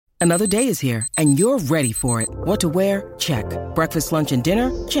Another day is here, and you're ready for it. What to wear? Check. Breakfast, lunch, and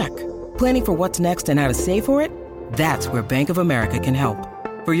dinner? Check. Planning for what's next and how to save for it? That's where Bank of America can help.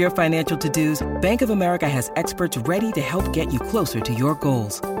 For your financial to-dos, Bank of America has experts ready to help get you closer to your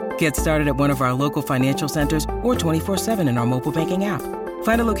goals. Get started at one of our local financial centers or 24/7 in our mobile banking app.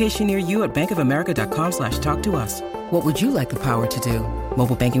 Find a location near you at bankofamerica.com/talktous. What would you like the power to do?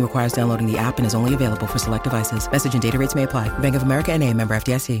 Mobile banking requires downloading the app and is only available for select devices. Message and data rates may apply. Bank of America N.A., member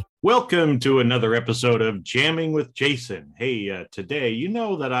FDIC. Welcome to another episode of Jamming with Jason. Hey, today, you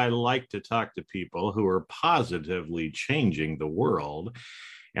know that I like to talk to people who are positively changing the world.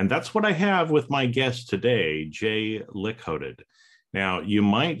 And that's what I have with my guest today, Jay Lickhoded. Now, you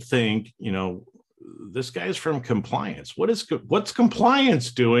might think, this guy's from compliance. What's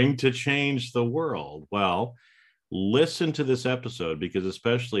compliance doing to change the world? Well, listen to this episode, because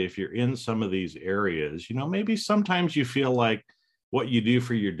especially if you're in some of these areas, maybe sometimes you feel like what you do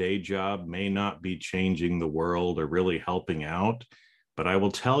for your day job may not be changing the world or really helping out. But I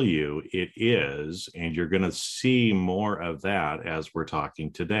will tell you it is, and you're going to see more of that as we're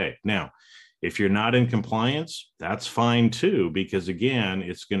talking today. Now, if you're not in compliance, that's fine too, because again,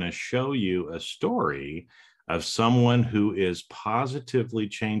 it's going to show you a story of someone who is positively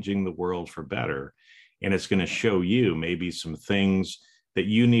changing the world for better. And it's going to show you maybe some things that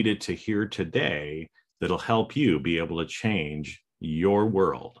you needed to hear today that'll help you be able to change your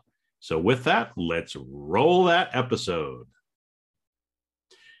world. So with that, let's roll that episode.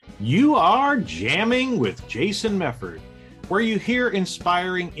 You are jamming with Jason Mefford, where you hear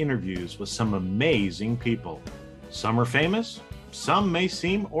inspiring interviews with some amazing people. Some are famous, some may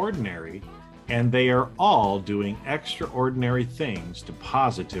seem ordinary, and they are all doing extraordinary things to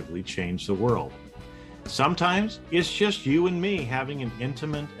positively change the world. Sometimes it's just you and me having an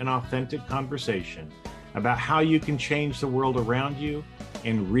intimate and authentic conversation about how you can change the world around you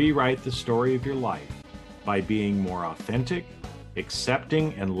and rewrite the story of your life by being more authentic,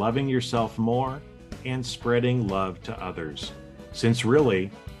 accepting and loving yourself more, and spreading love to others. Since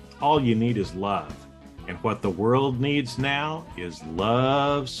really, all you need is love. And what the world needs now is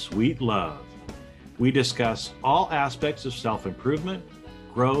love, sweet love. We discuss all aspects of self-improvement,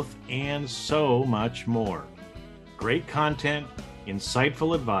 growth, and so much more. Great content,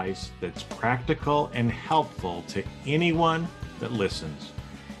 insightful advice that's practical and helpful to anyone that listens.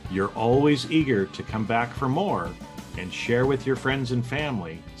 You're always eager to come back for more and share with your friends and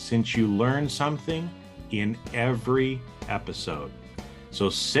family, since you learn something in every episode. So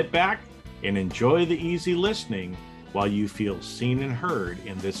sit back and enjoy the easy listening while you feel seen and heard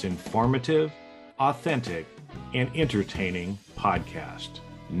in this informative, authentic, and entertaining podcast.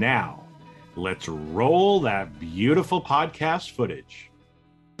 Now, let's roll that beautiful podcast footage.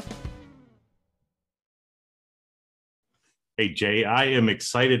 Hey, Jay, I am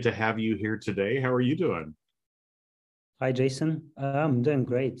excited to have you here today. How are you doing? Hi, Jason. I'm doing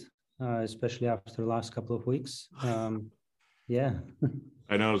great, especially after the last couple of weeks. Yeah.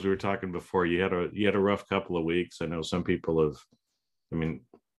 I know, as we were talking before, you had a rough couple of weeks. I know some people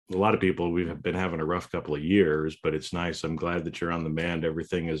a lot of people, we've been having a rough couple of years, but it's nice. I'm glad that you're on the mend.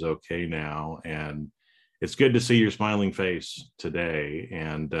 Everything is okay now. And it's good to see your smiling face today,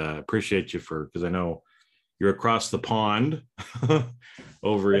 and appreciate you because I know you're across the pond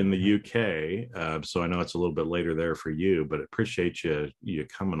over in the UK. So I know it's a little bit later there for you, but appreciate you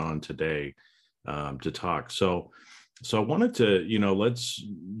coming on today to talk. So I wanted to, let's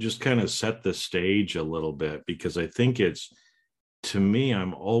just kind of set the stage a little bit, because I think to me,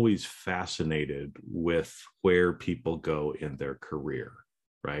 I'm always fascinated with where people go in their career,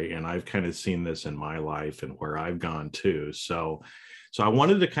 right? And I've kind of seen this in my life and where I've gone too. So I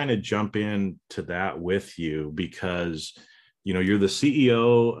wanted to kind of jump into that with you, because, you're the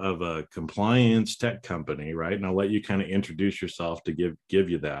CEO of a compliance tech company, right? And I'll let you kind of introduce yourself to give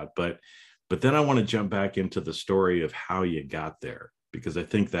you that. But then I want to jump back into the story of how you got there, because I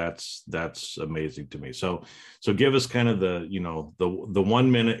think that's amazing to me. So give us kind of the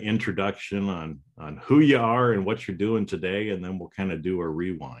 1 minute introduction on who you are and what you're doing today, and then we'll kind of do a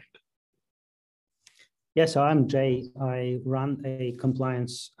rewind. Yeah, so I'm Jay. I run a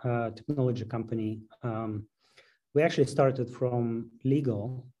compliance technology company. We actually started from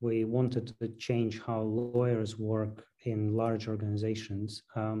legal. We wanted to change how lawyers work in large organizations.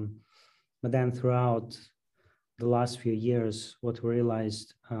 But then throughout the last few years, what we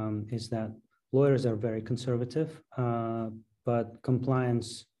realized is that lawyers are very conservative, but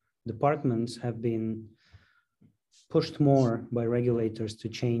compliance departments have been pushed more by regulators to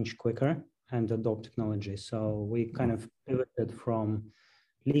change quicker and adopt technology. So we kind of pivoted from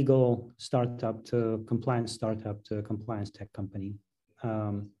legal startup to compliance startup to a compliance tech company.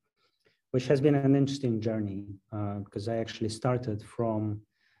 which has been an interesting journey because I actually started from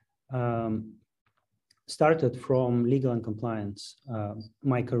legal and compliance,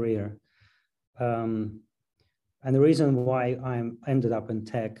 my career. And the reason why I ended up in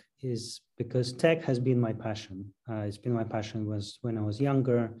tech is because tech has been my passion. It's been my passion was when I was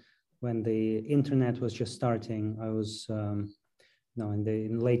younger, when the internet was just starting. I was, in the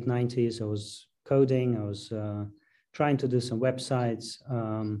late 90s, I was coding. I was trying to do some websites.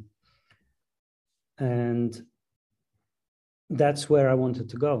 And that's where I wanted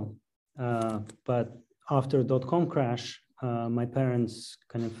to go. But after .com crash, my parents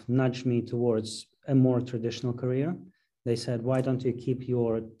kind of nudged me towards a more traditional career. They said, why don't you keep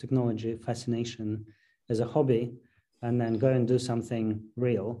your technology fascination as a hobby and then go and do something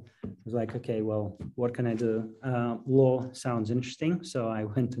real? I was like, okay, well, what can I do? Law sounds interesting. So I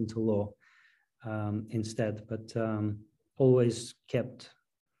went into law instead, but always kept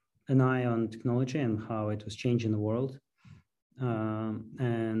an eye on technology and how it was changing the world,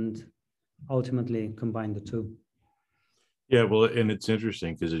 and ultimately combined the two. Yeah, well, and it's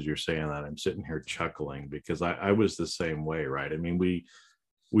interesting because as you're saying that, I'm sitting here chuckling because I was the same way, right? I mean,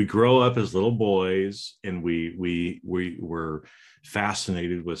 we grow up as little boys and we were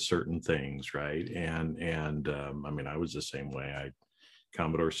fascinated with certain things, right? And I mean, I was the same way.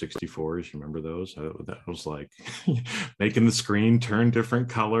 Commodore 64s, you remember those? That was like making the screen turn different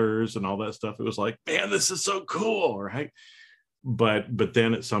colors and all that stuff. It was like, man, this is so cool, right? But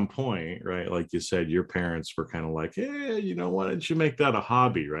then at some point, right, like you said, your parents were kind of like, hey, why don't you make that a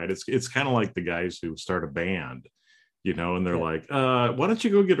hobby, right? It's kind of like the guys who start a band, and they're like, why don't you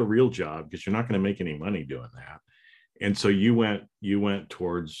go get a real job because you're not going to make any money doing that. And so you went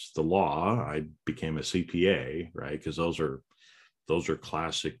towards the law. I became a CPA, right? Because those are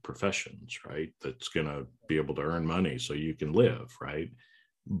classic professions, right? That's going to be able to earn money so you can live, right?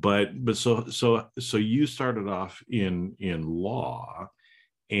 But so you started off in law,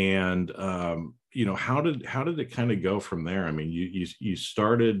 and how did it kind of go from there? I mean, you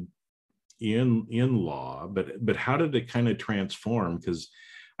started in law, but how did it kind of transform? Because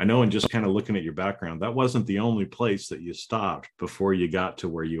I know, in just kind of looking at your background, that wasn't the only place that you stopped before you got to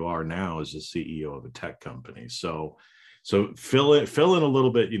where you are now as a CEO of a tech company. So fill in a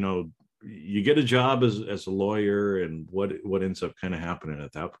little bit, you get a job as a lawyer, and what ends up kind of happening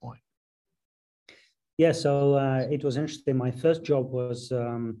at that point? Yeah, so it was interesting. My first job was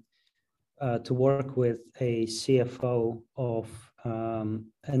to work with a CFO of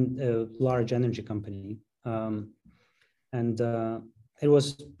a large energy company. And it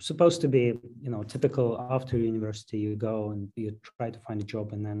was supposed to be, typical after university, you go and you try to find a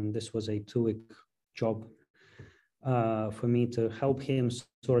job. And then this was a 2-week job for me to help him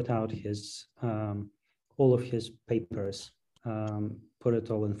sort out his all of his papers, put it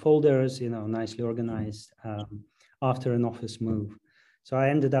all in folders, nicely organized after an office move. So I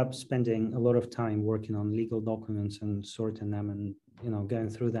ended up spending a lot of time working on legal documents and sorting them and going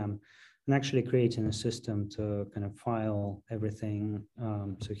through them and actually creating a system to kind of file everything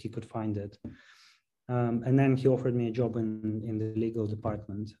so he could find it. And then he offered me a job in the legal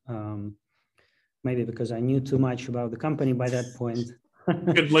department. Maybe because I knew too much about the company by that point.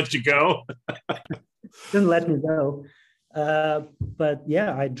 Couldn't let you go. Didn't let me go. But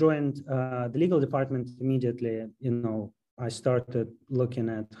yeah, I joined the legal department immediately. I started looking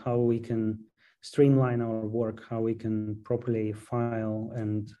at how we can streamline our work, how we can properly file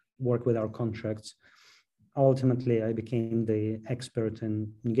and work with our contracts. Ultimately, I became the expert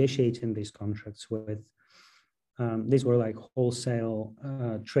in negotiating these contracts with these were like wholesale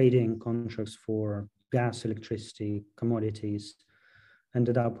trading contracts for gas, electricity, commodities.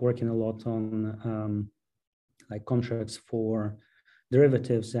 Ended up working a lot on like contracts for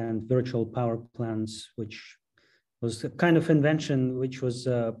derivatives and virtual power plants, which was a kind of invention which was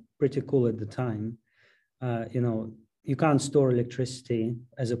pretty cool at the time. You can't store electricity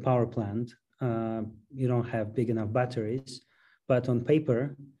as a power plant. You don't have big enough batteries, but on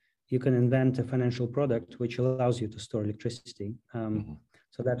paper, you can invent a financial product which allows you to store electricity.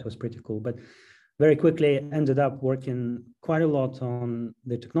 So that was pretty cool. But very quickly ended up working quite a lot on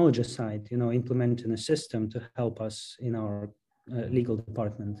the technology side, implementing a system to help us in our legal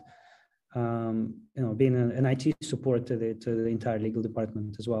department. Being an IT support to the entire legal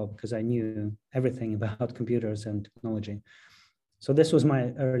department as well, because I knew everything about computers and technology. So this was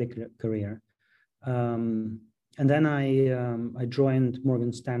my early career. And then I joined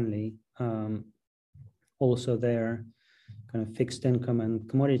Morgan Stanley, also there, kind of fixed income and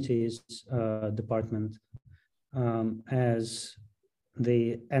commodities department, as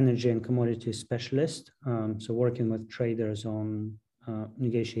the energy and commodities specialist. So working with traders on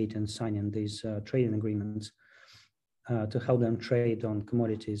negotiating and signing these trading agreements to help them trade on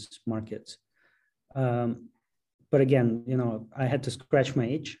commodities markets. But again, I had to scratch my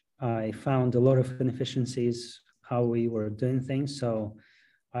itch. I found a lot of inefficiencies how we were doing things. So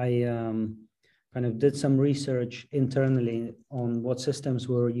I kind of did some research internally on what systems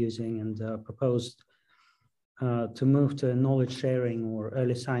we were using and proposed to move to knowledge sharing or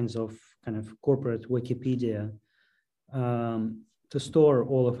early signs of kind of corporate Wikipedia to store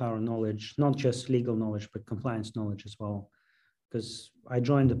all of our knowledge, not just legal knowledge, but compliance knowledge as well. Because I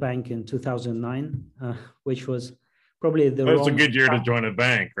joined the bank in 2009, which was probably the That's a good year to join a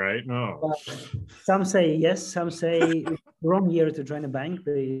bank, right? No. Well, some say yes, some say it's the wrong year to join a bank.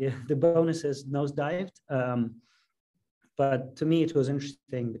 The bonuses nosedived. But to me, it was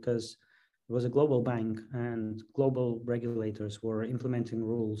interesting because it was a global bank and global regulators were implementing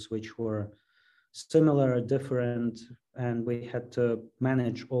rules which were similar, different, and we had to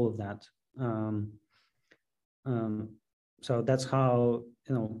manage all of that. So that's how,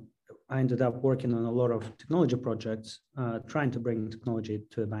 I ended up working on a lot of technology projects, trying to bring technology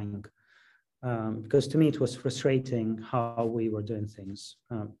to a bank. Because to me, it was frustrating how we were doing things.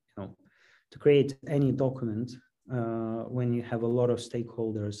 To create any document when you have a lot of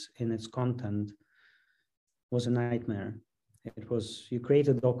stakeholders in its content was a nightmare. It was, you create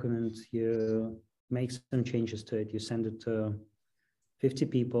a document, you make some changes to it, you send it to 50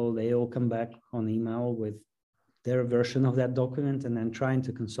 people, they all come back on email with their version of that document, and then trying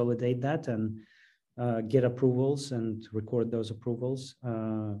to consolidate that and get approvals and record those approvals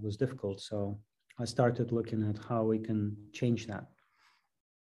was difficult. So I started looking at how we can change that.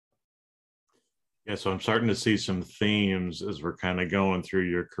 Yeah, so I'm starting to see some themes as we're kind of going through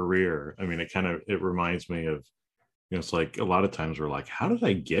your career. I mean, it reminds me of, it's like a lot of times we're like, how did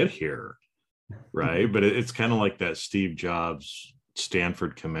I get here? Right. But it's kind of like that Steve Jobs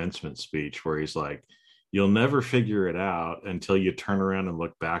Stanford commencement speech where he's like, you'll never figure it out until you turn around and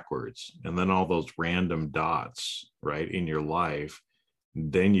look backwards. And then all those random dots, right, in your life,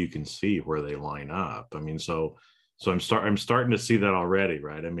 then you can see where they line up. I mean, so I'm starting to see that already,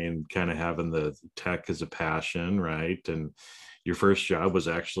 right? I mean, kind of having the tech as a passion, right? And your first job was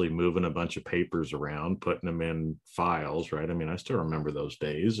actually moving a bunch of papers around, putting them in files, right? I mean, I still remember those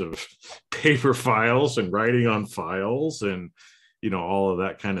days of paper files and writing on files and, all of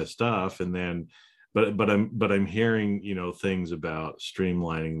that kind of stuff. And then, but I'm hearing, things about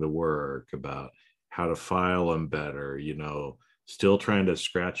streamlining the work, about how to file them better, still trying to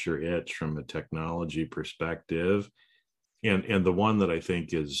scratch your itch from a technology perspective. And the one that I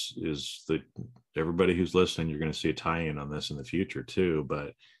think is that everybody who's listening, you're going to see a tie-in on this in the future too,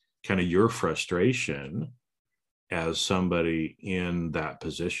 but kind of your frustration as somebody in that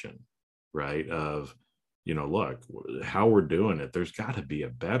position, right? Of, look, how we're doing it, there's got to be a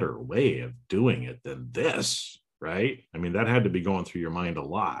better way of doing it than this, right? I mean, that had to be going through your mind a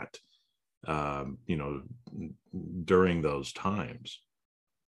lot, during those times.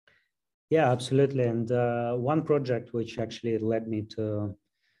 Yeah, absolutely. And one project which actually led me to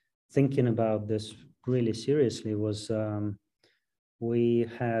thinking about this really seriously was we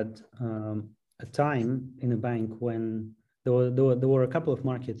had a time in a bank when there were a couple of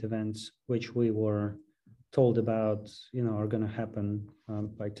market events which we were told about, are going to happen.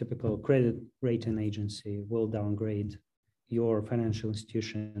 Like typical credit rating agency will downgrade your financial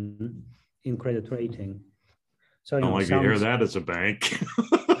institution in credit rating. So I don't like to hear that as a bank.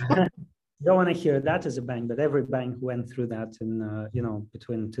 Don't want to hear that as a bank, but every bank went through that in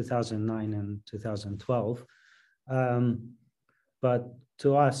between 2009 and 2012. But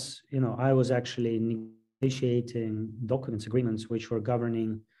to us, I was actually negotiating documents, agreements, which were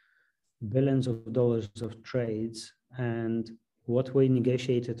governing billions of dollars of trades, and what we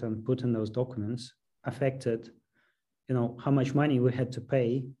negotiated and put in those documents affected, how much money we had to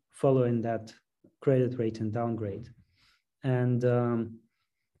pay following that credit rating downgrade. And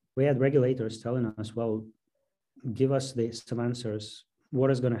we had regulators telling us, well, give us some answers. What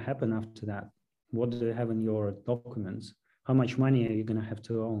is going to happen after that? What do you have in your documents? How much money are you going to have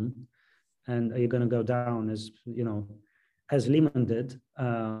to own? And are you going to go down as Lehman did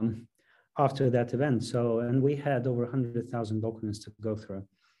after that event? So, and we had over 100,000 documents to go through.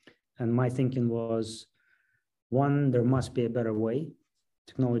 And my thinking was, one, there must be a better way.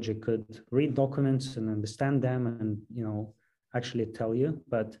 Technology could read documents and understand them and, actually tell you.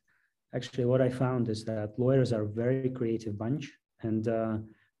 But actually what I found is that lawyers are a very creative bunch, and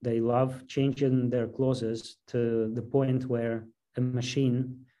they love changing their clauses to the point where a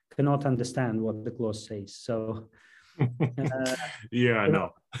machine cannot understand what the clause says. So yeah, I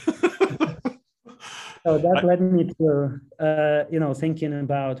know. So that led me to, thinking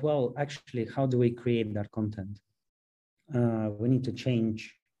about, well, actually, how do we create that content? We need to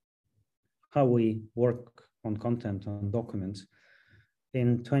change how we work on content, on documents.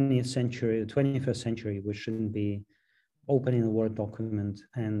 In 21st century, we shouldn't be opening a Word document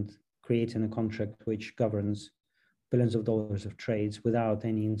and creating a contract which governs billions of dollars of trades without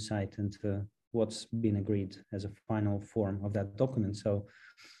any insight into what's been agreed as a final form of that document. So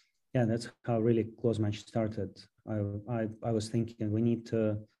yeah, that's how really CloseMatch started. I was thinking we need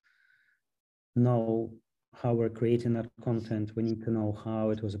to know how we're creating that content. We need to know how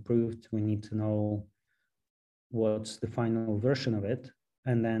it was approved. We need to know what's the final version of it.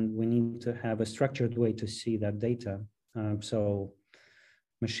 And then we need to have a structured way to see that data. So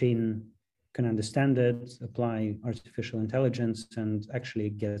machine can understand it, apply artificial intelligence, and actually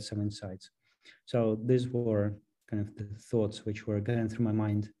get some insights. So these were kind of the thoughts which were going through my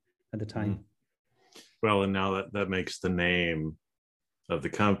mind at the time. Well, and now that makes the name of the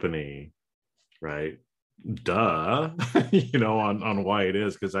company, right? Duh, on why it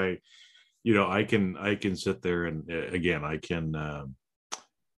is, because I can sit there and again, I can,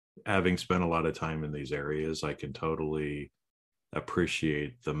 having spent a lot of time in these areas, I can totally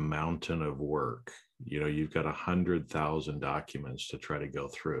appreciate the mountain of work. You've got 100,000 documents to try to go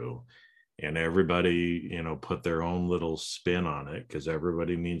through, and everybody, put their own little spin on it because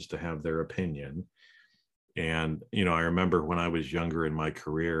everybody needs to have their opinion. And, I remember when I was younger in my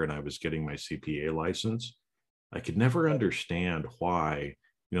career and I was getting my CPA license, I could never understand why,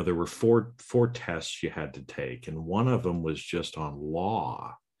 there were four tests you had to take, and one of them was just on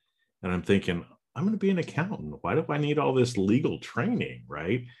law. And I'm thinking, I'm going to be an accountant. Why do I need all this legal training,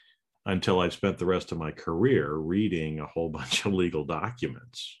 right? Until I've spent the rest of my career reading a whole bunch of legal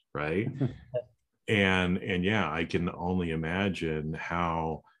documents, right? and yeah, I can only imagine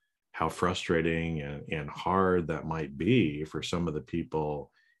how frustrating and hard that might be for some of the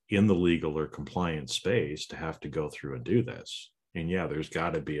people in the legal or compliance space to have to go through and do this. And yeah, there's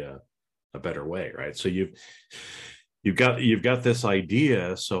got to be a better way, right? So you've got this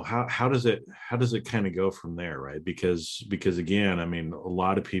idea. So how does it kind of go from there, right? Because again, I mean, a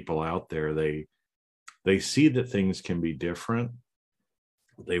lot of people out there, they see that things can be different.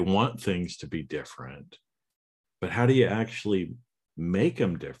 They want things to be different, but how do you actually make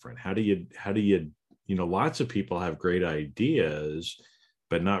them different? How do you lots of people have great ideas,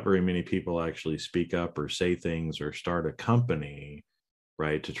 but not very many people actually speak up or say things or start a company,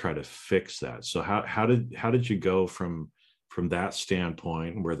 right, to try to fix that. So how did you go from that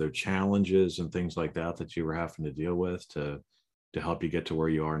standpoint? Were there challenges and things like that you were having to deal with to help you get to where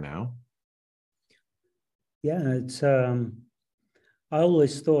you are now? Yeah, it's I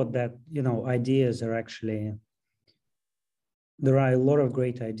always thought that ideas are actually, there are a lot of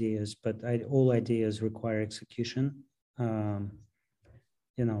great ideas, but all ideas require execution, and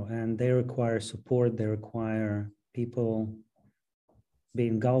they require support. They require people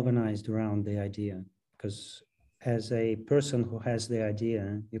being galvanized around the idea, because as a person who has the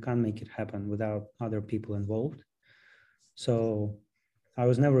idea, you can't make it happen without other people involved. So I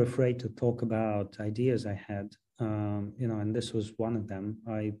was never afraid to talk about ideas I had, and this was one of them.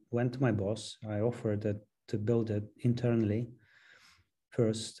 I went to my boss. I offered to build it internally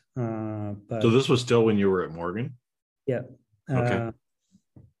first. But so this was still when you were at Morgan? Yeah. Okay.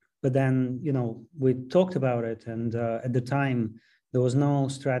 But then, we talked about it, and at the time, there was no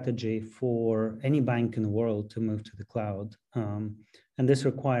strategy for any bank in the world to move to the cloud. And this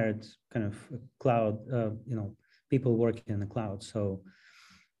required kind of cloud, people working in the cloud. So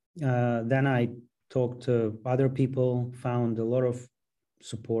then I talked to other people, found a lot of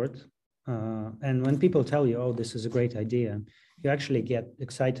support. And when people tell you, oh, this is a great idea, you actually get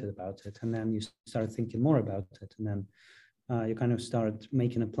excited about it. And then you start thinking more about it. And then you kind of start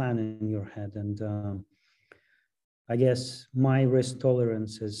making a plan in your head. And I guess my risk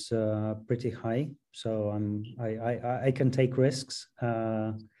tolerance is pretty high, so I can take risks,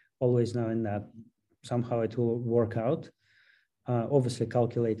 always knowing that somehow it will work out. Obviously,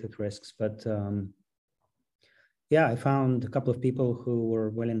 calculated risks, but yeah, I found a couple of people who were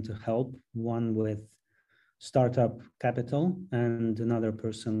willing to help. One with startup capital, and another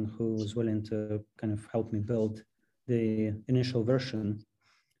person who was willing to kind of help me build the initial version.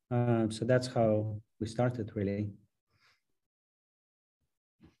 So that's how we started, really.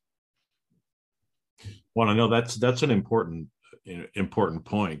 Well, I know that's an important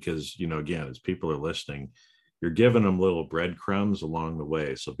point, because again, as people are listening, you're giving them little breadcrumbs along the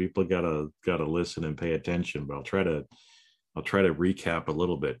way, so people gotta listen and pay attention. But I'll try to recap a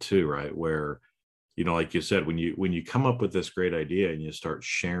little bit too, right? Where like you said, when you come up with this great idea and you start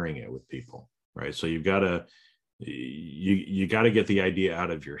sharing it with people, right? So you got to get the idea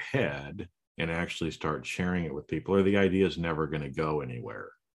out of your head and actually start sharing it with people, or the idea is never going to go anywhere.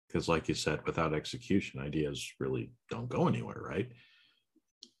 Because like you said, without execution, ideas really don't go anywhere, right?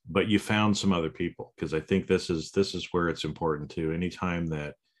 But you found some other people, because I think this is where it's important too. Anytime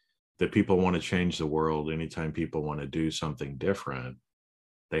that people want to change the world, anytime people want to do something different,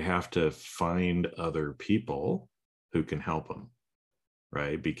 they have to find other people who can help them,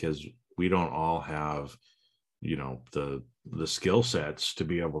 right? Because we don't all have, the skill sets to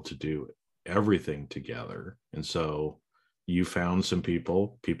be able to do everything together. And so you found some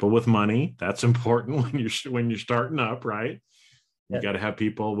people with money. That's important when you're starting up, right? You got to have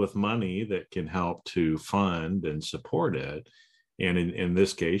people with money that can help to fund and support it. And in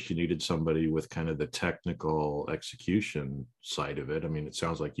this case, you needed somebody with kind of the technical execution side of it. I mean, it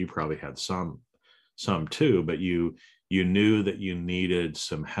sounds like you probably had some too, but you knew that you needed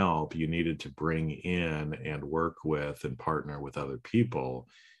some help. You needed to bring in and work with and partner with other people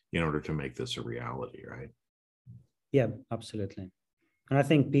in order to make this a reality, right? Yeah, absolutely. And I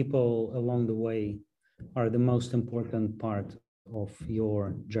think people along the way are the most important part of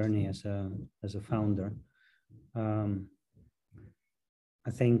your journey as a founder. I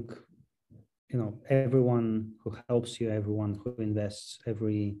think, everyone who helps you, everyone who invests,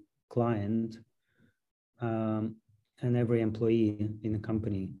 every client, and every employee in a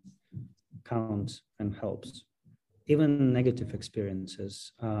company counts and helps. Even negative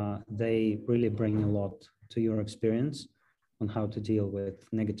experiences, they really bring a lot to your experience on how to deal with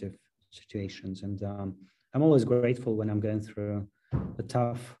negative situations. And I'm always grateful when I'm going through a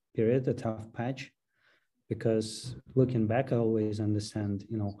tough period, a tough patch, because looking back, I always understand,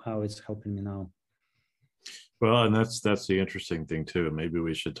 how it's helping me now. Well, and that's the interesting thing too. And maybe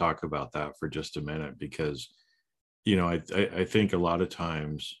we should talk about that for just a minute, because, I think a lot of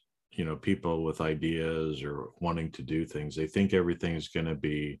times, people with ideas or wanting to do things, they think everything's going to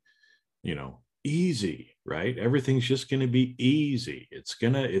be, easy, right? Everything's just going to be easy. It's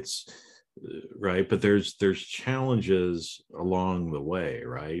right. But there's challenges along the way,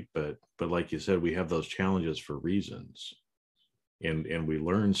 right? But like you said, we have those challenges for reasons, and we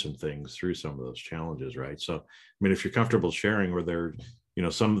learn some things through some of those challenges, right? So, I mean, if you're comfortable sharing, were there,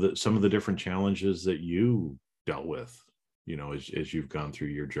 some of the different challenges that you dealt with, as you've gone through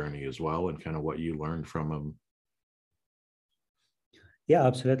your journey as well, and kind of what you learned from them? Yeah,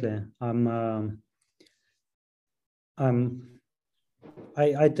 absolutely.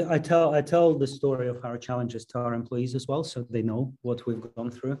 I tell the story of our challenges to our employees as well, so they know what we've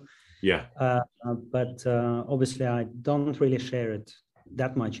gone through. Yeah. But obviously, I don't really share it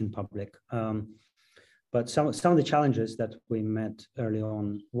that much in public. But some of the challenges that we met early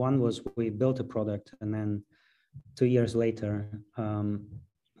on, one was we built a product, and then 2 years later,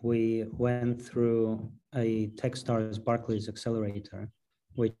 we went through a Techstars Barclays Accelerator,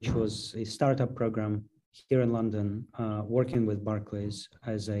 which was a startup program here in London, working with Barclays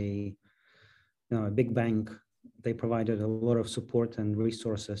as a big bank. They provided a lot of support and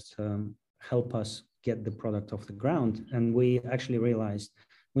resources to help us get the product off the ground. And we actually realized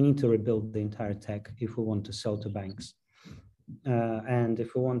we need to rebuild the entire tech if we want to sell to banks. And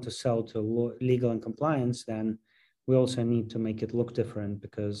if we want to sell to legal and compliance, then we also need to make it look different,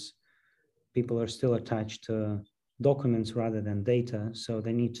 because people are still attached to documents rather than data. So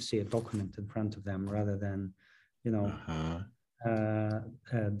they need to see a document in front of them rather than,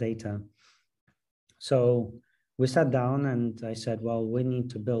 data. So we sat down and I said, well, we need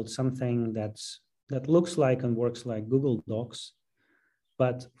to build something that looks like and works like Google Docs,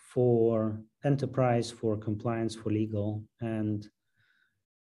 but for enterprise, for compliance, for legal. And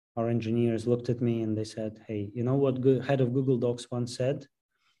our engineers looked at me and they said, hey, you know what head of Google Docs once said?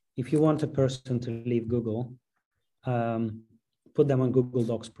 If you want a person to leave Google, put them on Google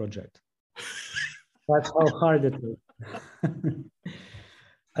Docs project. That's how hard it is.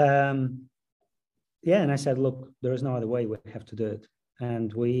 And I said, look, there is no other way, we have to do it.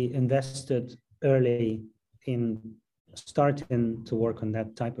 And we invested early in starting to work on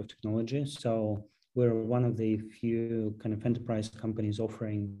that type of technology. So we're one of the few kind of enterprise companies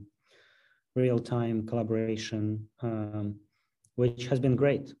offering real-time collaboration, which has been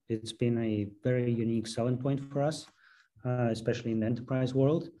great. It's been a very unique selling point for us, especially in the enterprise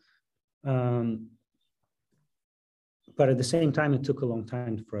world. But at the same time, it took a long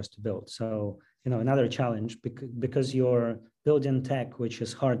time for us to build. So, another challenge, because you're building tech, which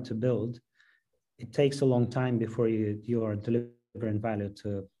is hard to build, it takes a long time before you are delivering value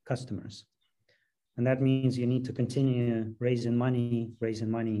to customers. And that means you need to continue raising money,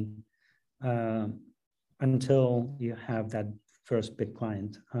 until you have that first big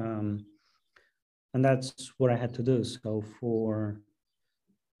client. And that's what I had to do. So for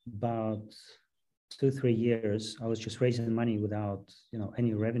about 2-3 years, I was just raising money without,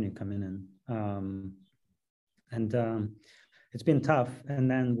 any revenue coming in. It's been tough. And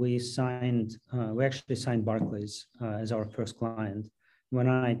then we actually signed Barclays as our first client. When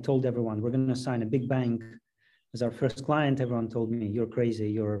I told everyone we're going to sign a big bank as our first client, everyone told me, you're crazy.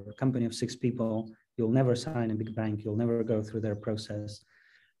 You're a company of 6 people. You'll never sign a big bank. You'll never go through their process.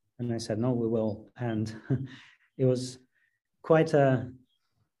 And I said, no, we will. And it was quite a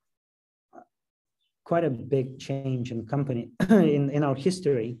big change in company in our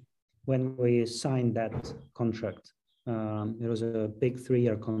history when we signed that contract. It was a big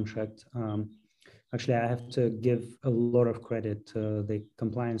 3-year contract. Actually, I have to give a lot of credit to the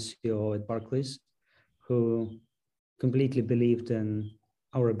compliance CEO at Barclays, who completely believed in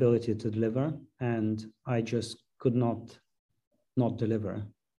our ability to deliver, and I just could not deliver.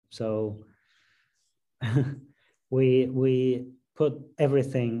 So we put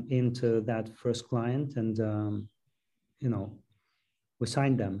everything into that first client, and we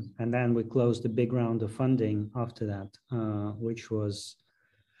signed them, and then we closed a big round of funding after that, which was,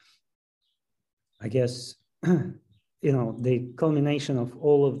 I guess, the culmination of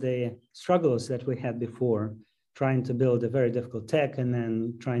all of the struggles that we had before, trying to build a very difficult tech and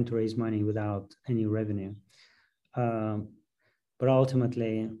then trying to raise money without any revenue. But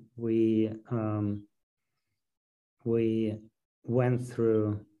ultimately, we went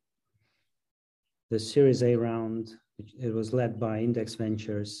through the Series A round. It was led by Index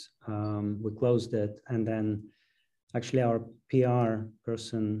Ventures. We closed it, and then actually our PR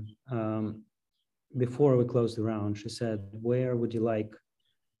person, before we closed the round, she said, where would you like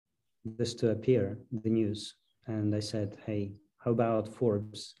this to appear, the news? And I said, hey, how about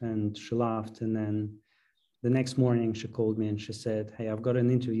Forbes? And she laughed. And then the next morning she called me and she said, hey, I've got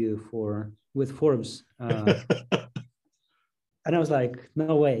an interview with Forbes. And I was like,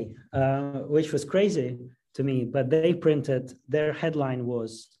 no way, which was crazy to me. But they printed, their headline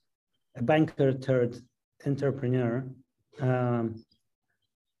was, a banker turned entrepreneur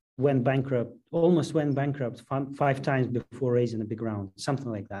almost went bankrupt 5 times before raising a big round,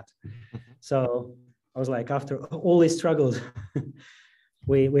 something like that. So I was like, after all these struggles,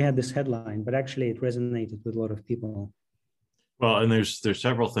 we had this headline, but actually it resonated with a lot of people. Well, and there's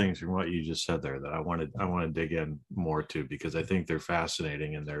several things from what you just said there that I want to dig in more to, because I think they're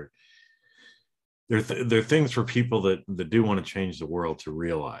fascinating, and they're things for people that do want to change the world to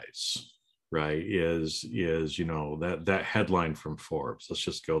realize, right? Is that headline from Forbes. Let's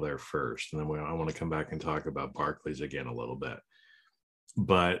just go there first, and then I want to come back and talk about Barclays again a little bit.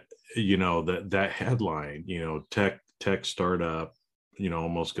 But that headline, tech startup,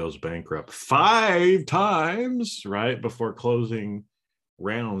 almost goes bankrupt 5 times, right, before closing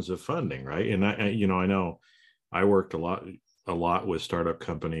rounds of funding, right? And I know I worked a lot with startup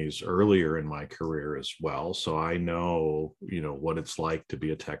companies earlier in my career as well, so I know what it's like to be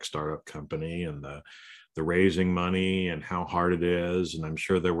a tech startup company, and the raising money and how hard it is. And I'm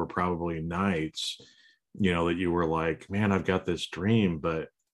sure there were probably nights that you were like, man, I've got this dream, but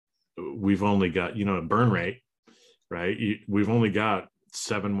we've only got a burn rate, right? We've only got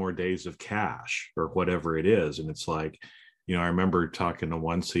 7 more days of cash or whatever it is. And it's like, I remember talking to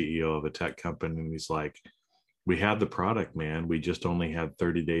one CEO of a tech company, and he's like, we had the product, man, we just only had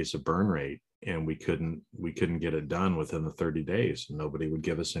 30 days of burn rate, and we couldn't get it done within the 30 days, and nobody would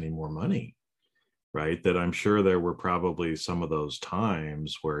give us any more money, right? That I'm sure there were probably some of those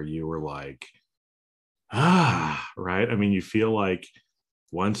times where you were like, right? I mean, you feel like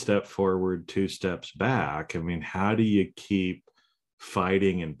 1 step forward, 2 steps back. I mean, how do you keep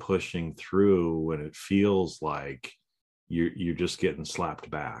fighting and pushing through when it feels like you're just getting slapped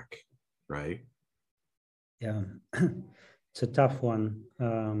back, right? Yeah, it's a tough one.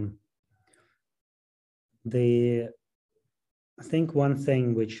 I think one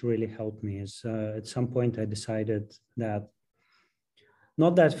thing which really helped me is at some point I decided that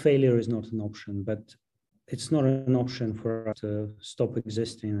not that failure is not an option, but it's not an option for us to stop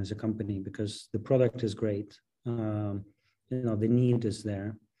existing as a company, because the product is great. The need is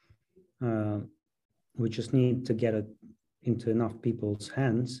there. We just need to get it into enough people's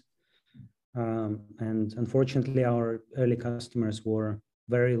hands. And unfortunately, our early customers were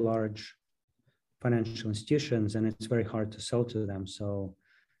very large financial institutions, and it's very hard to sell to them. So,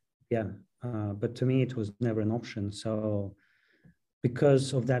 yeah, but to me, it was never an option. So,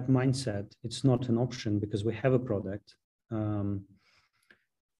 because of that mindset, it's not an option because we have a product.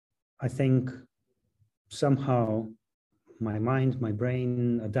 I think somehow my mind, my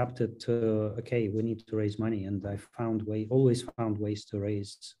brain adapted to, okay, we need to raise money. And I always found ways to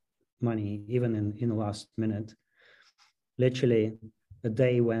raise, money, even in the last minute. Literally, the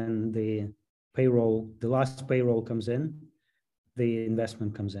day when the last payroll comes in, the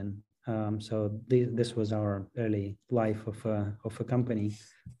investment comes in. So this was our early life of a company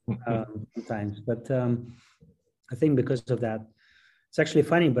sometimes. But I think because of that, it's actually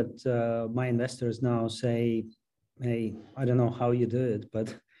funny, but my investors now say, hey, I don't know how you do it, but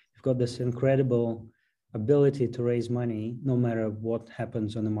you've got this incredible ability to raise money no matter what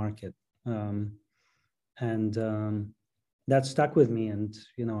happens on the market. That stuck with me. And,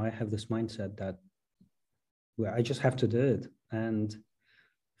 I have this mindset that I just have to do it and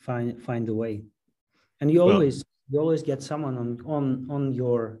find a way. And you always get someone on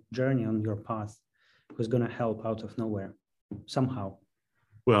your journey, on your path, who's going to help out of nowhere somehow.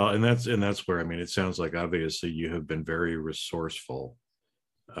 Well, and that's where, I mean, it sounds like obviously you have been very resourceful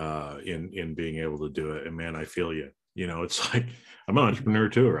in being able to do it. And man, I feel you. It's like I'm an entrepreneur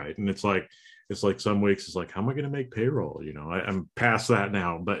too, right? And it's like some weeks it's like, how am I going to make payroll? I'm past that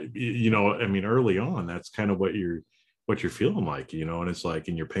now, but I mean, early on, that's kind of what you're feeling like, and it's like,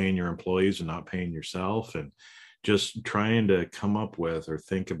 and you're paying your employees and not paying yourself, and just trying to come up with or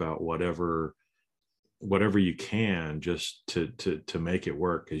think about whatever you can just to make it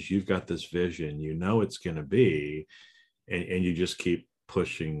work, because you've got this vision, it's going to be, and you just keep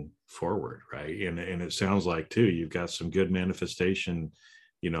pushing forward, right? And it sounds like too, you've got some good manifestation,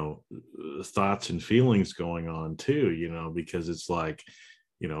 thoughts and feelings going on too, because it's like,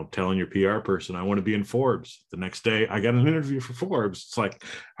 telling your PR person, I want to be in Forbes. The next day I got an interview for Forbes. It's like,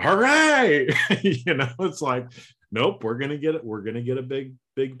 all right, it's like, nope, we're going to get a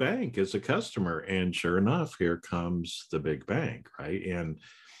big bank as a customer. And sure enough, here comes the big bank. Right. And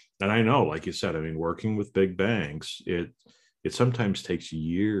I know, like you said, I mean, working with big banks, it sometimes takes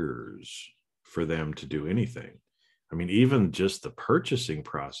years for them to do anything. I mean, even just the purchasing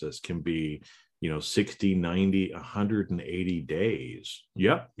process can be, 60, 90, 180 days.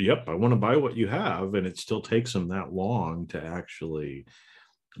 Yep. I want to buy what you have. And it still takes them that long to actually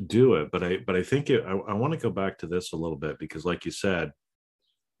do it. But I think I want to go back to this a little bit, because like you said,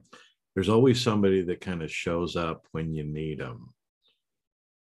 there's always somebody that kind of shows up when you need them.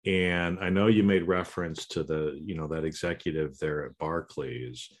 And I know you made reference to that executive there at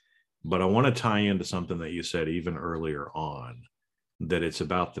Barclays, but I want to tie into something that you said even earlier on, that it's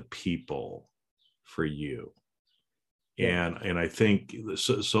about the people for you. And I think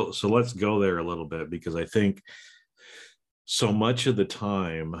so let's go there a little bit, because I think so much of the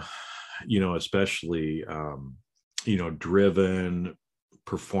time, especially driven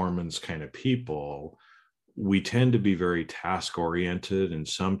performance kind of people, we tend to be very task oriented and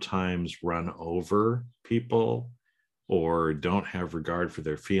sometimes run over people or don't have regard for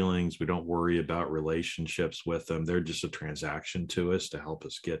their feelings. We don't worry about relationships with them. They're just a transaction to us to help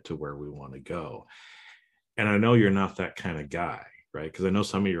us get to where we want to go. And I know you're not that kind of guy, right? Because I know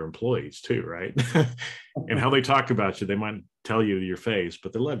some of your employees too, right? And how they talk about you, they might tell you to your face,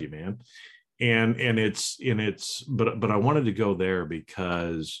 but they love you, man. But I wanted to go there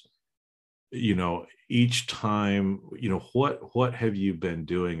because, each time, what have you been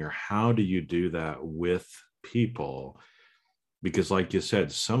doing, or how do you do that with people? Because like you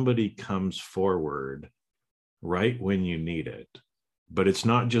said, somebody comes forward right when you need it, but it's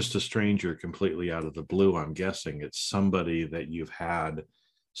not just a stranger completely out of the blue. I'm guessing it's somebody that you've had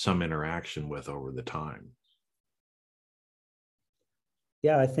some interaction with over the time.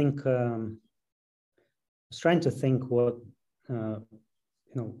 Yeah, I think I was trying to think what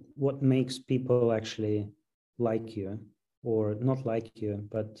makes people actually like you, or not like you,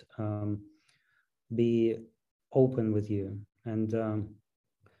 but be open with you. And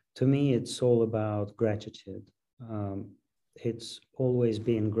to me, it's all about gratitude. It's always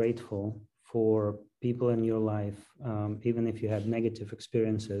being grateful for people in your life, even if you had negative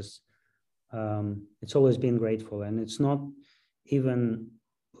experiences. It's always being grateful, and it's not even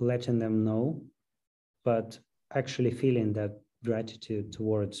letting them know, but actually feeling that gratitude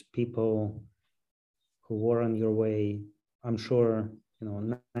towards people who were on your way. I'm sure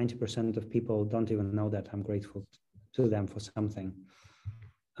 90% of people don't even know that I'm grateful to them for something,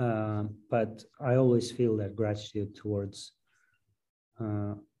 but I always feel that gratitude towards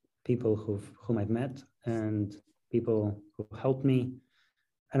people whom I've met and people who helped me.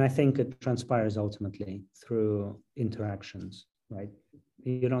 And I think it transpires ultimately through interactions, right?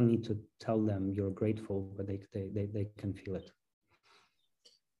 You don't need to tell them you're grateful, but they can feel it.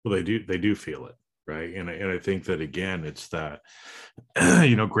 Well, they do feel it, right? And I think that, again, it's that,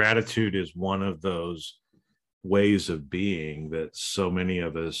 gratitude is one of those ways of being that so many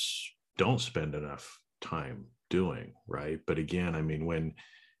of us don't spend enough time doing, right? But again, I mean,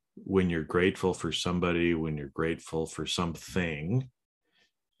 when you're grateful for somebody, when you're grateful for something,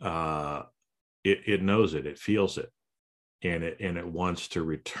 uh, it knows it, it feels it, and it wants to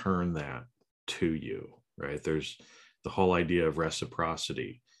return that to you, right? There's the whole idea of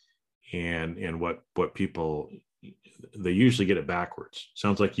reciprocity, and what people, they usually get it backwards.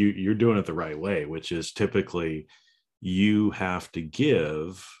 Sounds like you're doing it the right way, which is typically you have to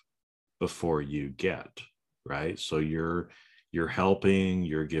give before you get, right? So you're helping,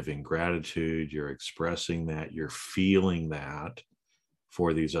 you're giving gratitude, you're expressing that, you're feeling that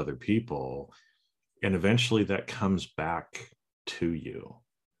for these other people, and eventually that comes back to you,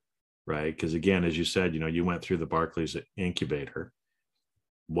 right? Because again, as you said, you went through the Barclays incubator.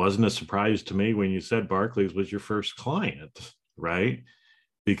 Wasn't a surprise to me when you said Barclays was your first client, right?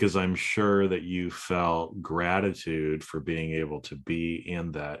 Because I'm sure that you felt gratitude for being able to be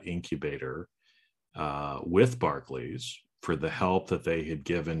in that incubator with Barclays, for the help that they had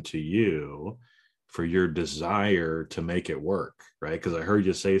given to you, for your desire to make it work, right? Because I heard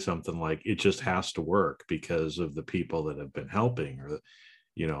you say something like, it just has to work because of the people that have been helping, or,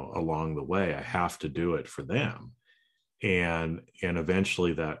 along the way, I have to do it for them. And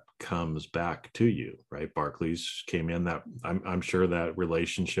eventually that comes back to you, right? Barclays came in, that I'm sure that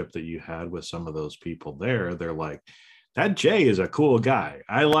relationship that you had with some of those people there, they're like, that Jay is a cool guy.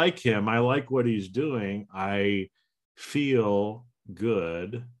 I like him. I like what he's doing. I feel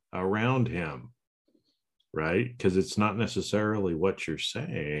good around him, right? Because it's not necessarily what you're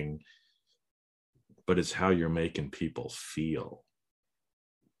saying, but it's how you're making people feel.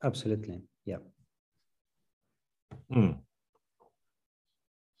 Absolutely. Yeah.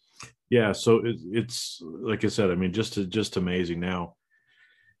 Yeah. So it's like I said, I mean, just amazing. Now,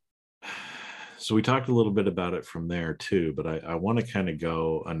 so we talked a little bit about it from there too, but I want to kind of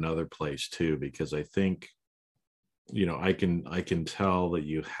go another place too, because I think, I can tell that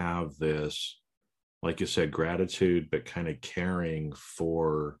you have this, like you said, gratitude, but kind of caring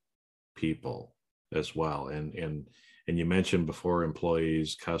for people as well. And you mentioned before,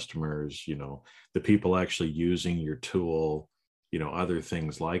 employees, customers, the people actually using your tool, other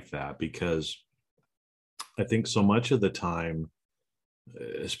things like that, because I think so much of the time,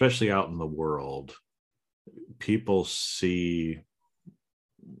 especially out in the world, people see,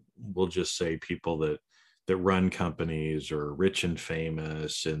 we'll just say, people that run companies or rich and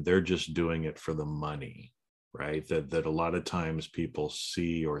famous, and they're just doing it for the money, right? That a lot of times people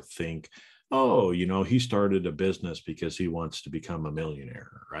see or think, oh, he started a business because he wants to become a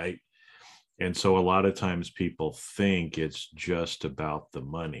millionaire, right? And so a lot of times people think it's just about the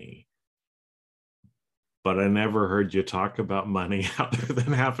money. But I never heard you talk about money other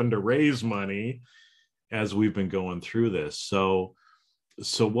than having to raise money as we've been going through this. So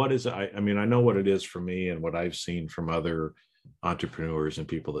what is, I mean, I know what it is for me and what I've seen from other entrepreneurs and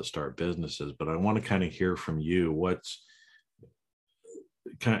people that start businesses, but I want to kind of hear from you, what's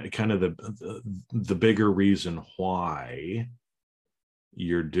kind of the bigger reason why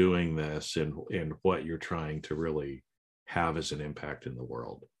you're doing this, and what you're trying to really have as an impact in the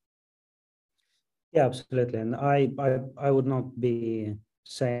world. Yeah, absolutely. And I would not be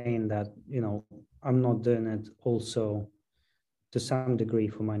saying that, I'm not doing it also to some degree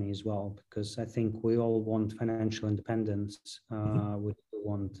for money as well, because I think we all want financial independence. We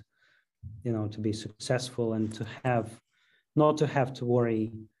want, to be successful and not to have to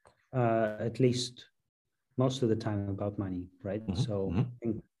worry, at least most of the time, about money, right? So I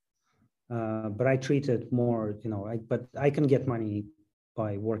think, but I treat it more, but I can get money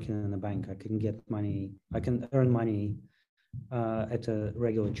by working in a bank. I can earn money at a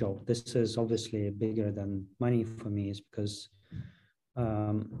regular job. This is obviously bigger than money for me, is because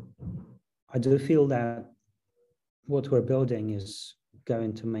I do feel that what we're building is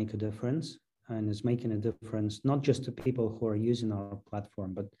going to make a difference, and is making a difference not just to people who are using our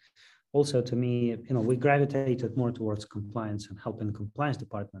platform, but also to me. We gravitated more towards compliance and helping compliance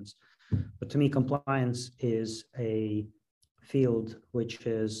departments. But to me, compliance is a field which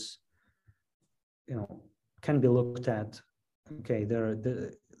is, can be looked at. Okay,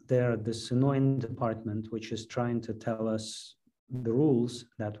 they're this annoying department which is trying to tell us the rules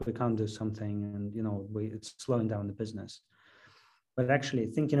that we can't do something, and it's slowing down the business. But actually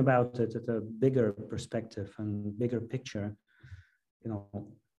thinking about it at a bigger perspective and bigger picture,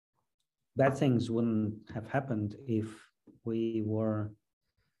 bad things wouldn't have happened if we were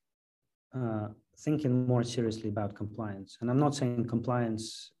thinking more seriously about compliance. And I'm not saying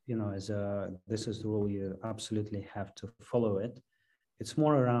compliance, this is the rule, you absolutely have to follow it. It's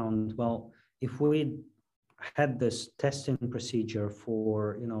more around, well, if we had this testing procedure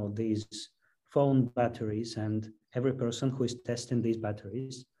for, these phone batteries, and every person who is testing these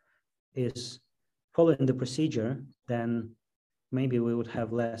batteries is following the procedure, then maybe we would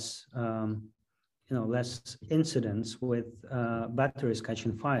have less, less incidents with batteries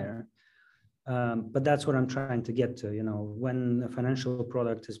catching fire. But that's what I'm trying to get to. When a financial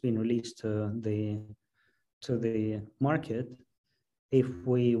product has been released to the market, if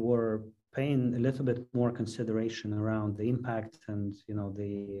we were paying a little bit more consideration around the impact and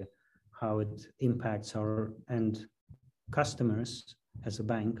how it impacts our end customers as a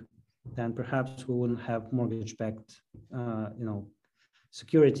bank, then perhaps we wouldn't have mortgage-backed,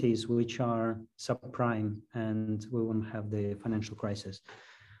 securities which are subprime, and we wouldn't have the financial crisis.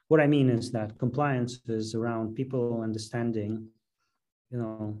 What I mean is that compliance is around people understanding,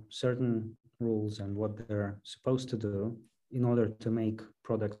 certain rules and what they're supposed to do in order to make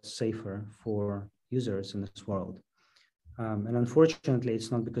products safer for users in this world. And unfortunately,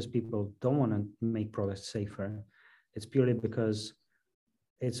 it's not because people don't want to make products safer. It's purely because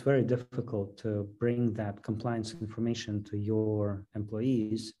it's very difficult to bring that compliance information to your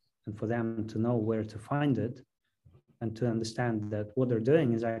employees and for them to know where to find it and to understand that what they're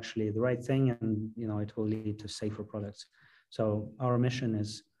doing is actually the right thing, and it will lead to safer products. So our mission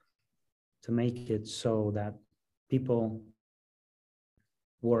is to make it so that people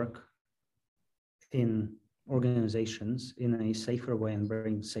work in organizations in a safer way and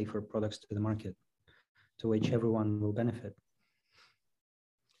bring safer products to the market, to which everyone will benefit.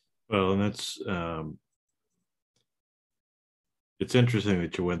 Well, and that's it's interesting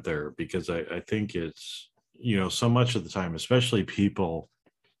that you went there, because I think it's, so much of the time, especially people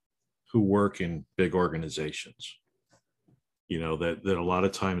who work in big organizations, that a lot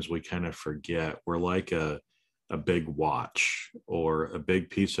of times we kind of forget we're like a big watch or a big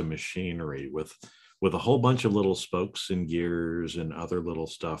piece of machinery with a whole bunch of little spokes and gears and other little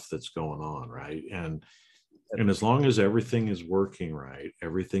stuff that's going on, right? And as long as everything is working right,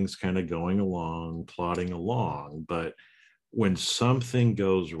 everything's kind of going along, plodding along. But when something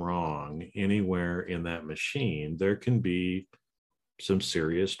goes wrong anywhere in that machine, there can be some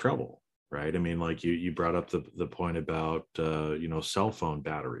serious trouble, right? I mean, like you brought up the point about, cell phone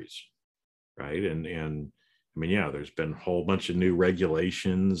batteries, right? And I mean, yeah, there's been a whole bunch of new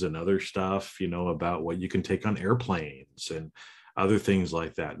regulations and other stuff, about what you can take on airplanes and other things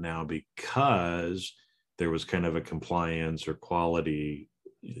like that now, because there was kind of a compliance or quality,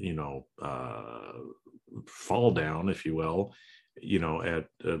 fall down, if you will, at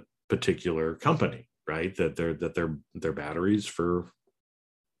a particular company, right? That their batteries for,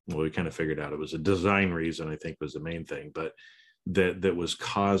 well, we kind of figured out it was a design reason, I think, was the main thing, but that was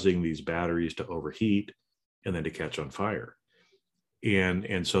causing these batteries to overheat and then to catch on fire.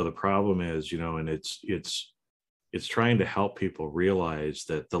 And so the problem is, and it's trying to help people realize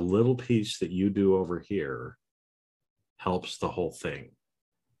that the little piece that you do over here helps the whole thing.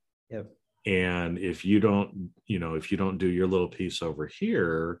 Yep. And if you don't do your little piece over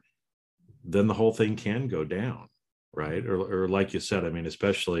here, then the whole thing can go down, right? Or like you said, I mean,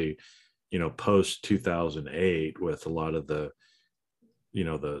 especially, post 2008 with a lot of the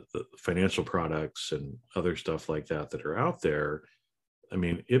financial products and other stuff like that are out there. I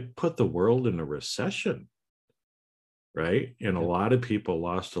mean, it put the world in a recession, right? And a lot of people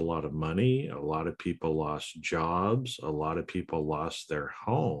lost a lot of money. A lot of people lost jobs. A lot of people lost their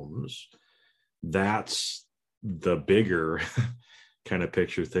homes. That's the bigger kind of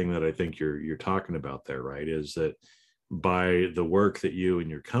picture thing that I think you're talking about there, right? Is that by the work that you and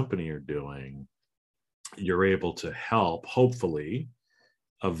your company are doing, you're able to help, hopefully,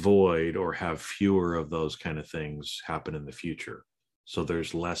 avoid or have fewer of those kind of things happen in the future. So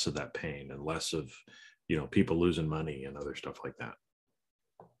there's less of that pain and less of, people losing money and other stuff like that.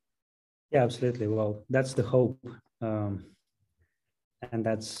 Yeah, absolutely. Well, that's the hope. And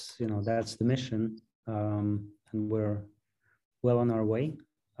that's the mission. And we're well on our way.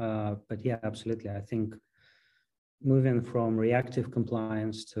 But yeah, absolutely. I think moving from reactive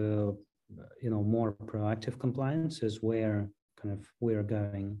compliance to, more proactive compliance is where kind of we're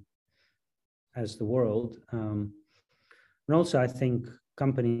going as the world. And also, I think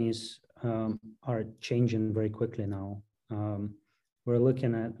companies are changing very quickly now. We're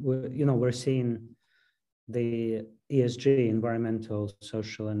looking at, we're seeing the ESG, environmental,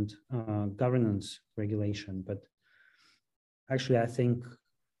 social, and governance regulation. But actually, I think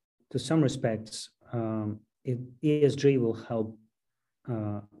to some respects, ESG will help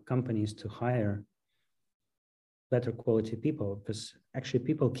companies to hire better quality people, because actually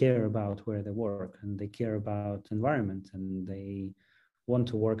people care about where they work and they care about environment and they want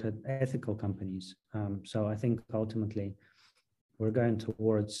to work at ethical companies. So I think ultimately we're going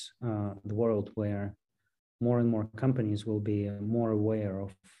towards the world where more and more companies will be more aware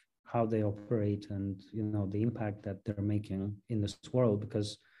of how they operate and, you know, the impact that they're making in this world,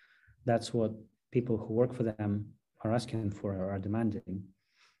 because that's what people who work for them are asking for or are demanding.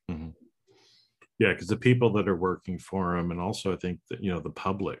 Mm-hmm. Yeah, because the people that are working for them, and also I think that, you know, the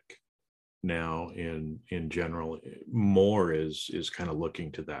public now in general more is kind of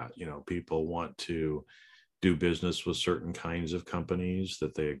looking to that. You know, people want to do business with certain kinds of companies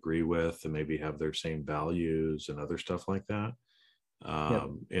that they agree with and maybe have their same values and other stuff like that.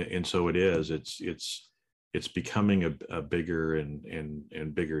 And so it's becoming a bigger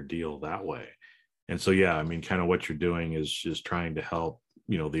and bigger deal that way. And so, yeah, I mean, kind of what you're doing is just trying to help,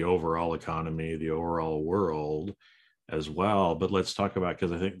 you know, the overall economy, the overall world as well. But let's talk about,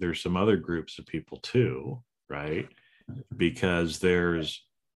 because I think there's some other groups of people too, right? Because there's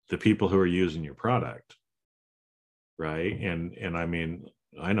the people who are using your product, right? And I mean,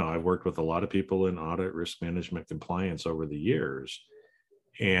 I know I've worked with a lot of people in audit, risk management, compliance over the years,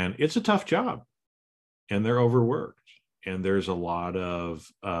 and it's a tough job, and they're overworked, and there's a lot of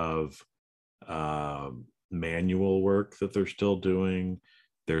manual work that they're still doing.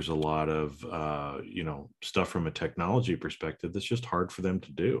 There's a lot of you know, stuff from a technology perspective that's just hard for them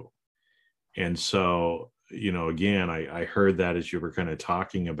to do. And so, you know, again, I heard that as you were kind of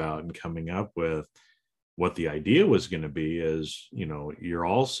talking about and coming up with what the idea was going to be is, you know, you're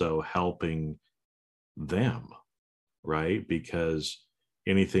also helping them, right? Because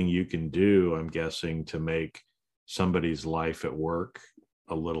anything you can do, I'm guessing, to make somebody's life at work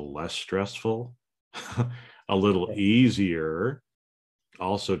a little less stressful, a little easier,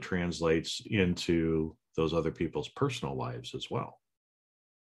 also translates into those other people's personal lives as well.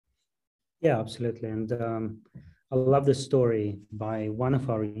 Yeah, absolutely. And I love the story by one of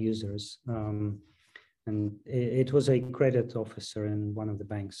our users. And it was a credit officer in one of the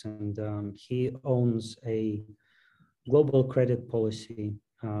banks, and he owns a global credit policy.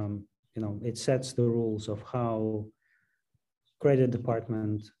 You know, it sets the rules of how credit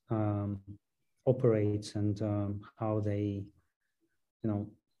department operates and how they, you know,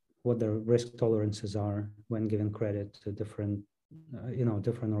 what their risk tolerances are when giving credit to different, you know,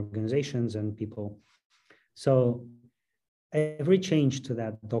 different organizations and people. So every change to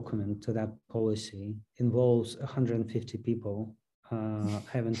that document, to that policy, involves 150 people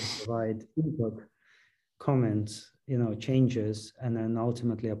having to provide input, comments, you know, changes, and then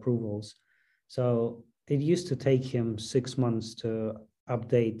ultimately approvals. So it used to take him 6 months to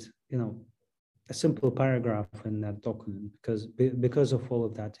update, you know, a simple paragraph in that document because of all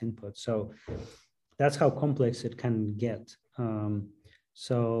of that input. So that's how complex it can get.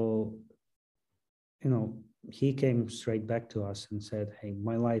 So, you know, he came straight back to us and said, hey,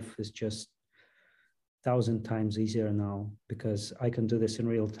 my life is just 1,000 times easier now because I can do this in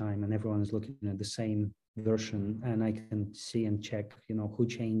real time and everyone is looking at the same version, and I can see and check, you know, who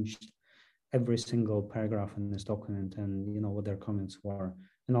changed every single paragraph in this document and, you know, what their comments were,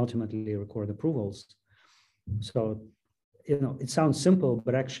 and ultimately record approvals. So, you know, it sounds simple,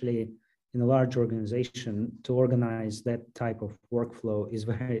 but actually in a large organization to organize that type of workflow is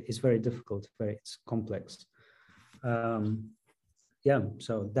very difficult, it's complex. Yeah,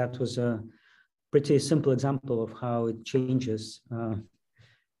 so that was a pretty simple example of how it changes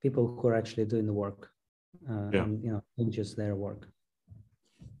people who are actually doing the work, and, you know, changes their work.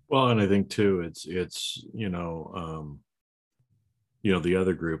 Well, and I think too, it's you know, the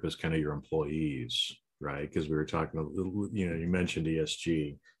other group is kind of your employees, right? Because we were talking, you know, you mentioned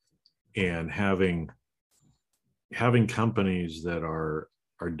ESG, and having companies that are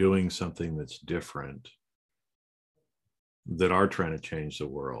doing something that's different, that are trying to change the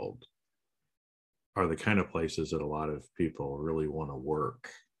world, are the kind of places that a lot of people really want to work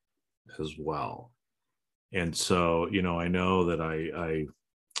as well. And so, you know, I know that I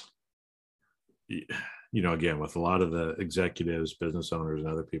you know, again, with a lot of the executives, business owners, and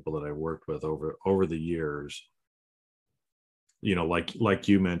other people that I worked with over the years, you know, like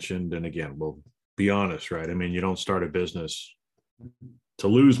you mentioned, and again, we'll be honest, right? I mean, you don't start a business to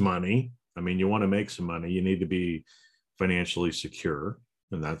lose money. I mean, you want to make some money. You need to be financially secure,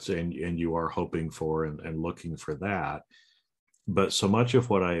 and and you are hoping for and looking for that. But so much of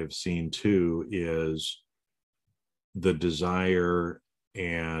what I have seen too is the desire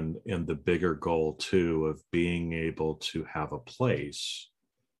and the bigger goal too of being able to have a place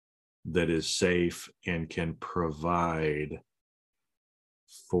that is safe and can provide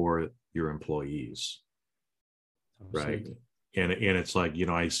for your employees. Right. And it's like, you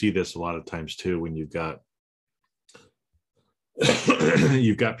know, I see this a lot of times too, when you've got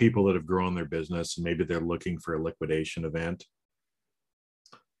people that have grown their business and maybe they're looking for a liquidation event,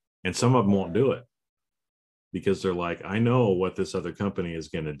 and some of them won't do it. because they're like, I know what this other company is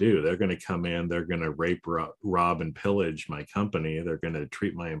going to do. They're going to come in, they're going to rape, rob, and pillage my company. They're going to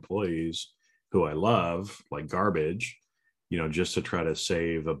treat my employees, who I love, like garbage, just to try to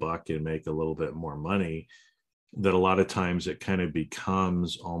save a buck and make a little bit more money. That a lot of times it kind of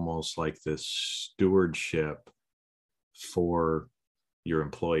becomes almost like this stewardship for your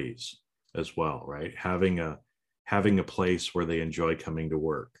employees as well, right? Having a place where they enjoy coming to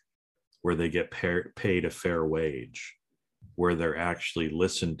work, where they get paid a fair wage, where they're actually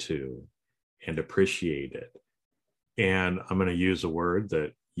listened to and appreciated. And I'm going to use a word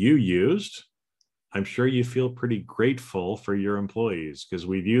that you used. I'm sure you feel pretty grateful for your employees, because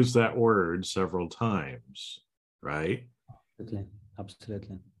we've used that word several times, right?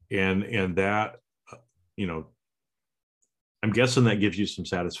 Absolutely. And that, I'm guessing that gives you some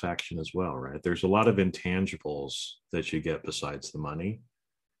satisfaction as well, right? There's a lot of intangibles that you get besides the money.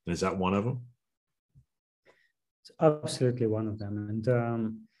 And is that one of them? It's absolutely one of them. And,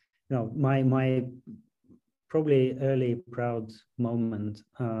 my probably early proud moment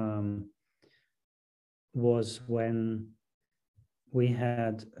was when we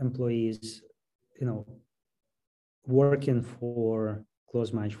had employees, working for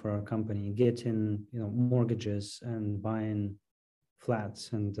Closematch for our company, getting, mortgages and buying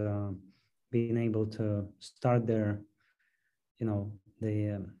flats and being able to start their,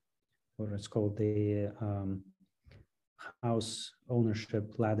 what it's called, the house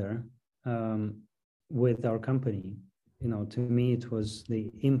ownership ladder with our company. To me, it was the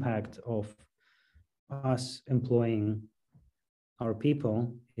impact of us employing our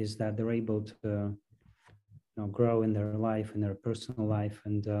people, is that they're able to grow in their life, in their personal life,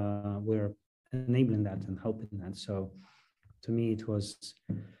 and we're enabling that and helping that. So to me, it was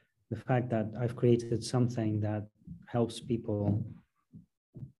the fact that I've created something that helps people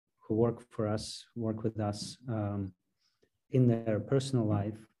who work for us, work with us in their personal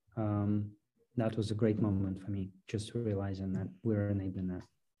life. That was a great moment for me, just realizing that we're enabling that.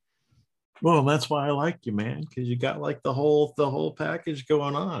 Well, that's why I like you, man, because you got like the whole package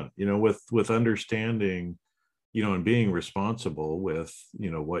going on, with understanding, and being responsible with,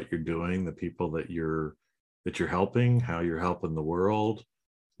 what you're doing, the people that you're helping, how you're helping the world,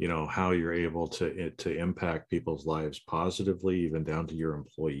 how you're able to impact people's lives positively, even down to your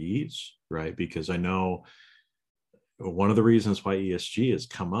employees, right? Because I know one of the reasons why ESG has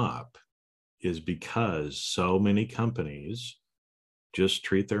come up is because so many companies just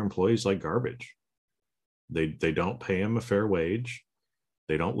treat their employees like garbage. They don't pay them a fair wage.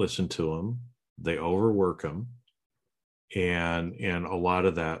 They don't listen to them. They overwork them. And a lot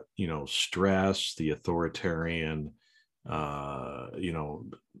of that, stress, the authoritarian,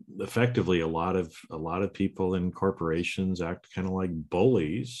 effectively a lot of people in corporations act kind of like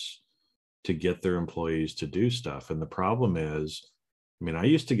bullies to get their employees to do stuff. And the problem is, I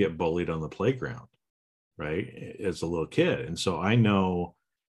used to get bullied on the playground, right, as a little kid. And so I know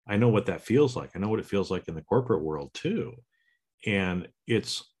what that feels like. I know what it feels like in the corporate world too. And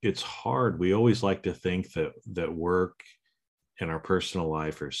it's hard. We always like to think that work and our personal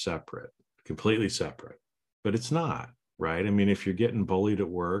life are separate, completely separate, but it's not, right? If you're getting bullied at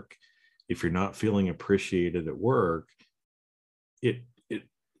work, if you're not feeling appreciated at work,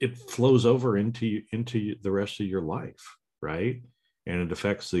 it flows over into the rest of your life, right? And it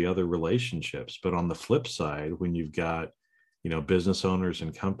affects the other relationships. But on the flip side, when you've got, business owners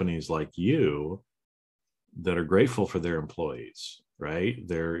and companies like you that are grateful for their employees, right?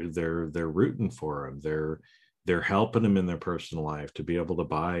 They're rooting for them. They're helping them in their personal life to be able to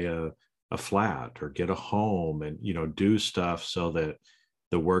buy a flat or get a home and, do stuff so that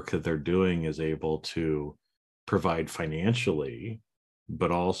the work that they're doing is able to provide financially,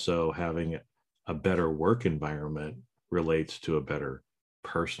 but also having a better work environment relates to a better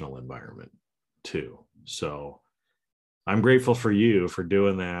personal environment too. So I'm grateful for you for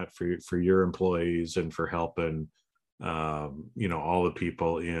doing that, for your employees, and for helping, all the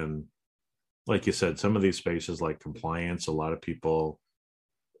people in, like you said, some of these spaces like compliance. A lot of people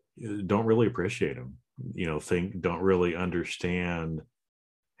don't really appreciate them, don't really understand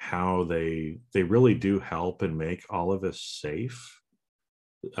how they really do help and make all of us safe.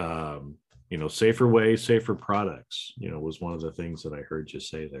 Safer ways, safer products, was one of the things that I heard you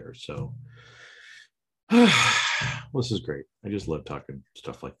say there. So this is great. I just love talking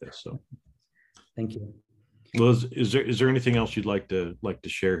stuff like this. So thank you. Well, is there anything else you'd like to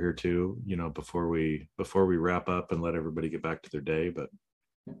share here too, before we wrap up and let everybody get back to their day? But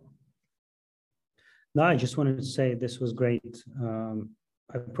no, I just wanted to say this was great.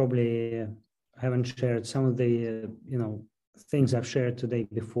 I probably haven't shared some of the things I've shared today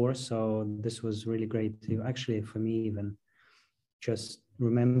before. So this was really great to actually, for me, even just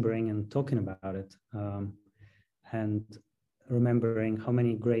remembering and talking about it, and remembering how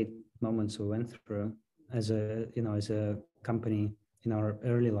many great moments we went through as a company in our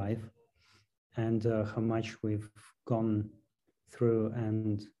early life, and how much we've gone through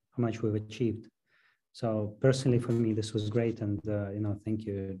and how much we've achieved. So personally, for me, this was great, and thank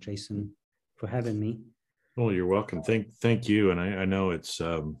you, Jason, for having me. Well, you're welcome. Thank you. And I know it's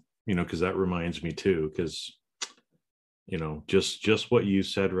because that reminds me too, because just what you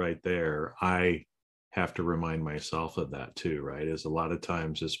said right there, I have to remind myself of that too, right? As a lot of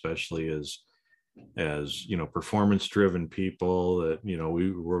times, especially as performance driven people, that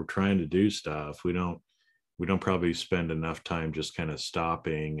we're trying to do stuff, we don't probably spend enough time just kind of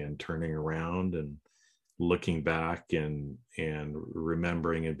stopping and turning around and looking back and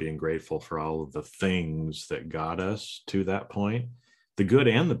remembering and being grateful for all of the things that got us to that point, the good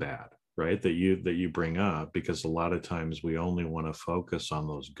and the bad, right? That you bring up, because a lot of times we only want to focus on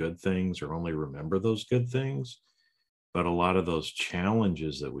those good things or only remember those good things. But a lot of those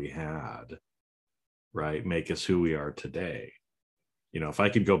challenges that we had, right, make us who we are today. If I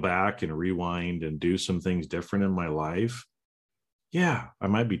could go back and rewind and do some things different in my life, yeah, I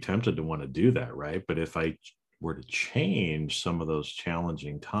might be tempted to want to do that, right? But if I were to change some of those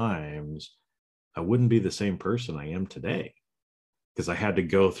challenging times, I wouldn't be the same person I am today, because I had to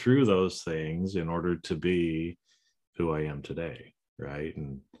go through those things in order to be who I am today, right?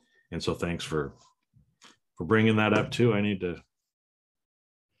 And so thanks for bringing that up too. I need to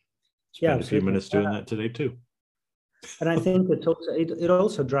spend a few minutes doing that today too. And I think it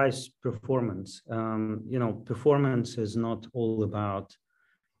also drives performance. Performance is not all about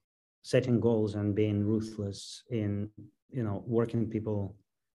setting goals and being ruthless in, working people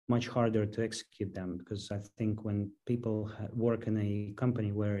much harder to execute them. Because I think when people work in a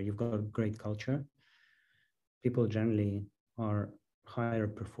company where you've got a great culture, people generally are higher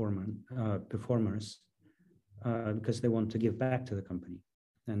performers because they want to give back to the company.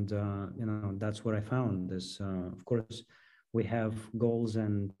 And, that's what I found is, of course, we have goals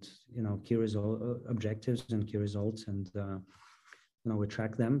and, key objectives and key results, and, we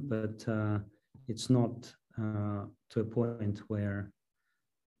track them, but it's not to a point where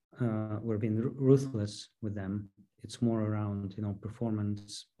we're being ruthless with them. It's more around,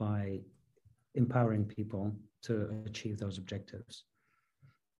 performance by empowering people to achieve those objectives.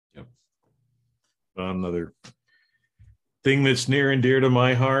 Yep. Another thing that's near and dear to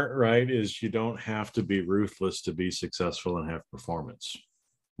my heart, right, is you don't have to be ruthless to be successful and have performance,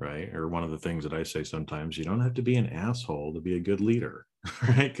 right? Or one of the things that I say sometimes, you don't have to be an asshole to be a good leader,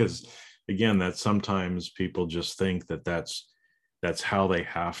 right? Because again, that sometimes people just think that that's how they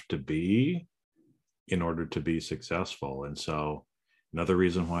have to be in order to be successful. And so another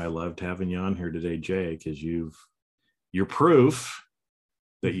reason why I loved having you on here today, Jake, is you're proof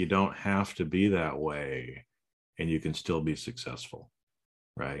that you don't have to be that way and you can still be successful,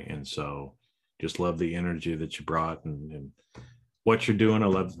 right? And so just love the energy that you brought and what you're doing. I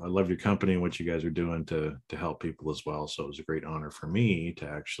love your company and what you guys are doing to help people as well. So it was a great honor for me to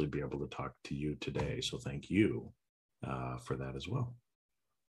actually be able to talk to you today. So thank you for that as well.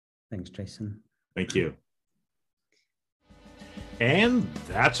 Thanks, Jason. Thank you. And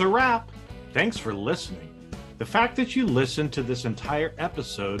that's a wrap. Thanks for listening. The fact that you listened to this entire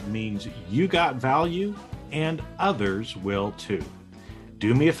episode means you got value and others will too.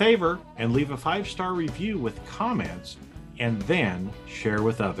 Do me a favor and leave a 5-star review with comments and then share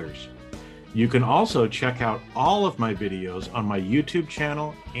with others. You can also check out all of my videos on my YouTube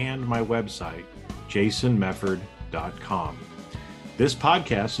channel and my website, jasonmefford.com. This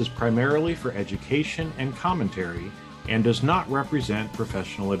podcast is primarily for education and commentary and does not represent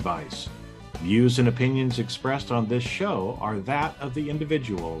professional advice. Views and opinions expressed on this show are that of the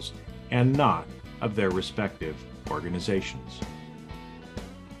individuals and not of their respective organizations.